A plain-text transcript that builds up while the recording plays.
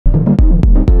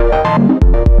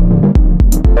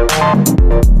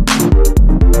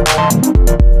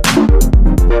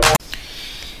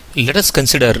let us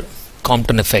consider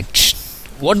Compton effect.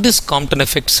 What this Compton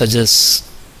effect suggests?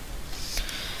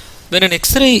 When an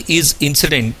X-ray is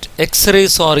incident,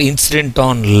 X-rays are incident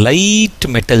on light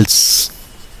metals.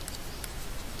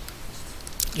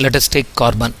 Let us take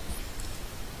carbon.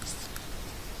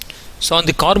 So on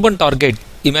the carbon target,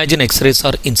 imagine X-rays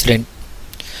are incident.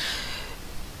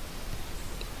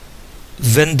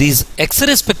 When this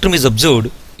X-ray spectrum is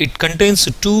observed, it contains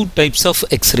two types of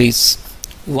X-rays.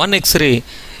 One X-ray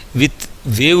with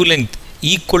wavelength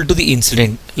equal to the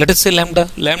incident. Let us say lambda.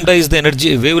 Lambda is the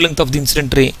energy wavelength of the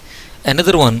incident ray.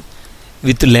 Another one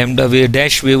with lambda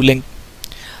dash wavelength.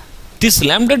 This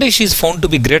lambda dash is found to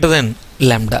be greater than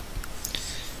lambda.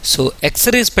 So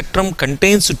X-ray spectrum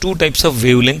contains two types of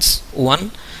wavelengths.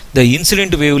 One, the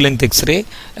incident wavelength X-ray,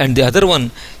 and the other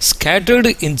one scattered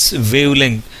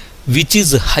wavelength, which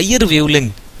is higher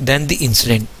wavelength than the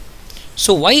incident.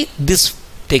 So why this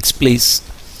takes place?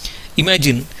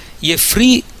 Imagine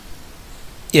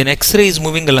an X-ray is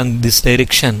moving along this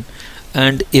direction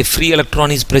and a free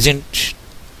electron is present.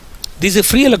 This is a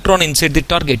free electron inside the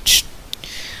target.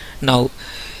 Now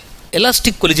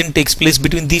elastic collision takes place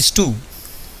between these two.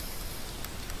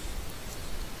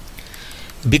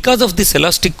 Because of this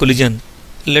elastic collision,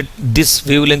 let this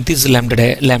wavelength is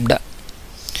lambda.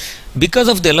 Because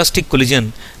of the elastic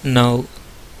collision, now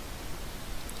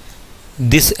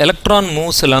this electron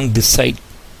moves along this side.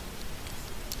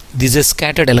 This is a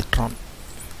scattered electron.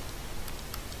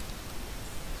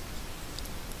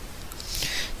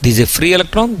 This is a free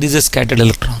electron, this is a scattered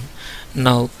electron.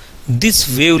 Now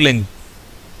this wavelength,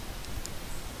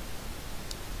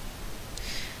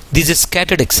 this is a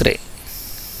scattered X-ray.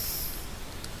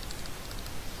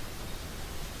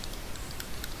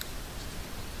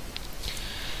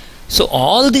 So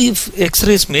all the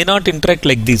X-rays may not interact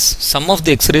like this. Some of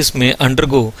the X-rays may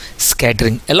undergo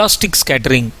scattering, elastic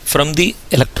scattering from the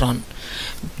electron.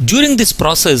 During this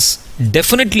process,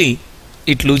 definitely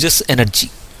it loses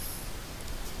energy.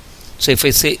 So if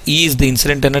I say E is the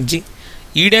incident energy,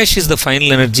 E dash is the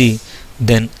final energy,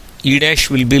 then E dash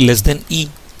will be less than E.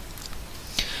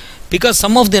 Because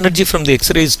some of the energy from the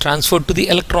X-ray is transferred to the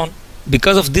electron.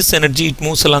 Because of this energy, it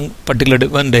moves along particular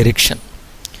one direction.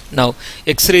 Now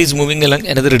X-ray is moving along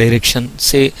another direction.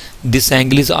 Say this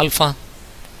angle is alpha,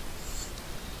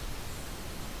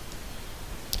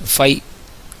 phi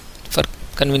for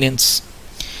convenience.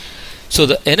 So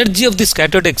the energy of the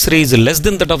scattered X-ray is less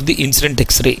than that of the incident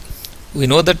X-ray. We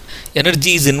know that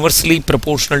energy is inversely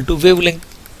proportional to wavelength.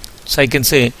 So I can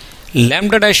say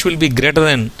lambda dash will be greater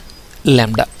than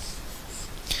lambda.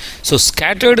 So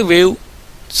scattered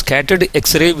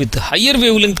X-ray with higher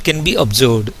wavelength can be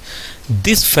observed.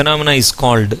 This phenomena is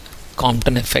called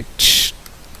Compton effect.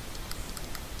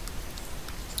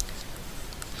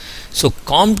 So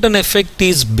Compton effect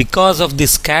is because of the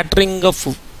scattering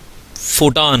of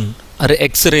photon or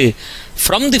X-ray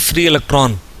from the free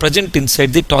electron present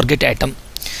inside the target atom.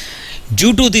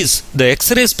 Due to this, the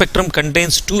X-ray spectrum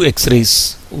contains two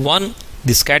X-rays. One,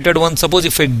 the scattered one. Suppose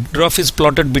if a graph is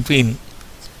plotted between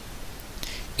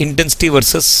intensity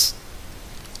versus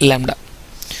lambda.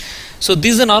 So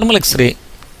this is a normal X-ray,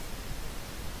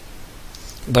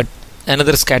 but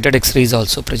another scattered X-ray is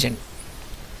also present.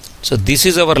 So this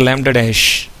is our lambda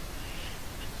dash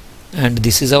and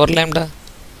this is our lambda.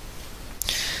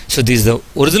 So this is the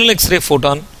original X-ray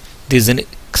photon, this is a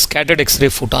scattered X-ray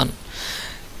photon.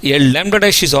 Lambda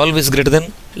dash is always greater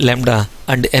than lambda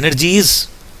and energy is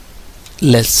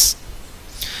less.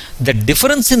 The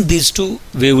difference in these two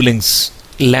wavelengths,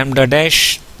 lambda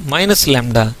dash minus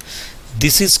lambda,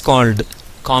 this is called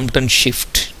Compton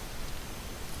shift.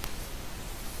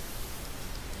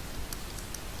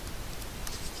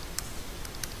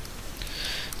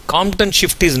 Compton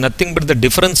shift is nothing but the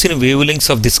difference in wavelengths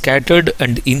of the scattered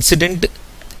and incident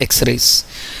X-rays.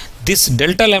 This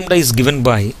delta lambda is given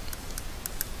by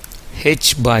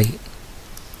H by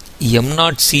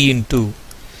m0 C into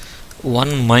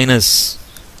 1 minus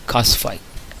cos phi.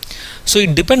 So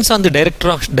it depends on the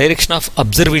direction of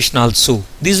observation also.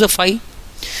 This is a phi.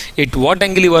 At what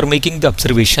angle you are making the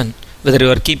observation, whether you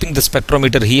are keeping the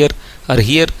spectrometer here or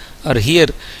here or here,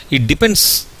 it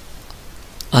depends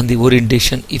on the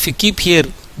orientation. If you keep here,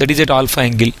 that is at alpha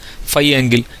angle, phi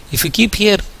angle. If you keep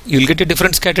here, you will get a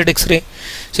different scattered X-ray.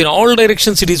 So in all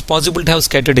directions it is possible to have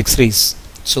scattered X-rays.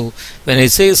 So when I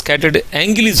say scattered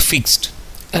angle is fixed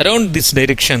around this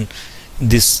direction,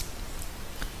 this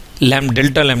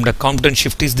delta lambda Compton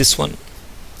shift is this one,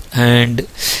 and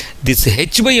this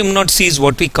H by m0 C is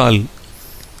what we call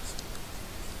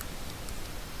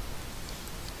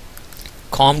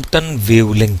Compton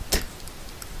wavelength.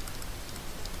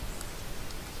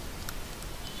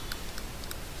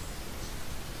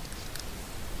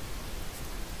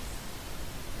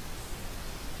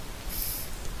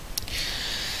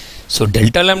 So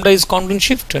delta lambda is Compton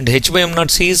shift and h by m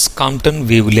naught c is Compton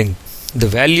wavelength. The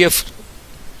value of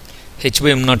h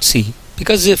by m naught c,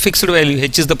 because a fixed value,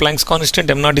 h is the Planck's constant,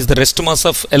 m naught is the rest mass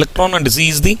of electron and c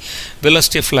is the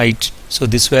velocity of light. So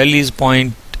this value is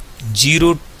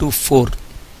 0.024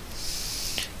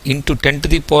 into 10 to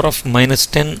the power of minus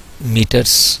 10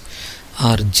 meters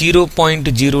or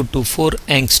 0.024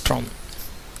 angstrom.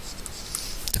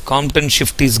 The Compton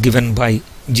shift is given by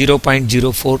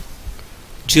 0.024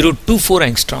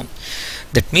 angstrom.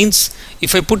 That means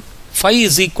if I put phi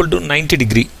is equal to 90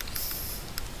 degree,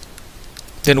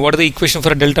 then what is the equation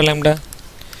for a delta lambda?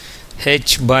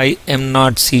 H by m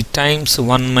naught c times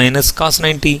 1 minus cos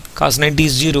 90. Cos 90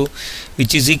 is 0,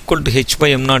 which is equal to h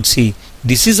by m naught c.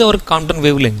 This is our Compton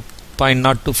wavelength,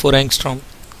 0.024 angstrom.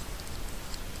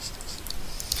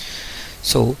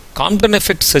 So Compton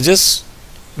effect suggests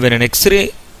when an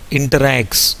X-ray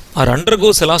interacts or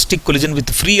undergoes elastic collision with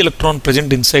free electron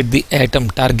present inside the atom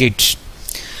target,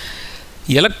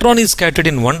 electron is scattered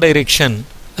in one direction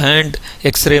and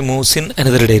X-ray moves in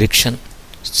another direction.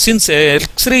 Since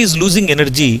X-ray is losing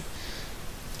energy,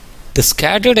 the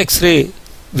scattered X-ray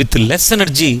with less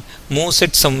energy moves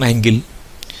at some angle.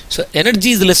 So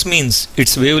energy is less means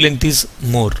its wavelength is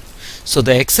more. So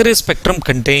the X-ray spectrum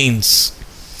contains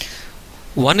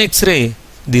one X-ray,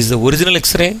 this is the original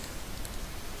X-ray,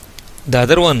 the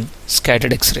other one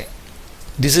scattered X-ray.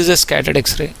 This is a scattered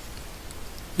X-ray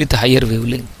with higher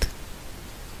wavelength.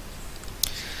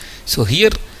 So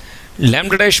here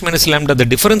lambda dash minus lambda, the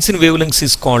difference in wavelengths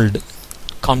is called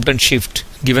Compton shift,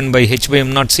 given by h by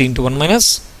m naught c into 1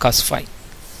 minus cos phi.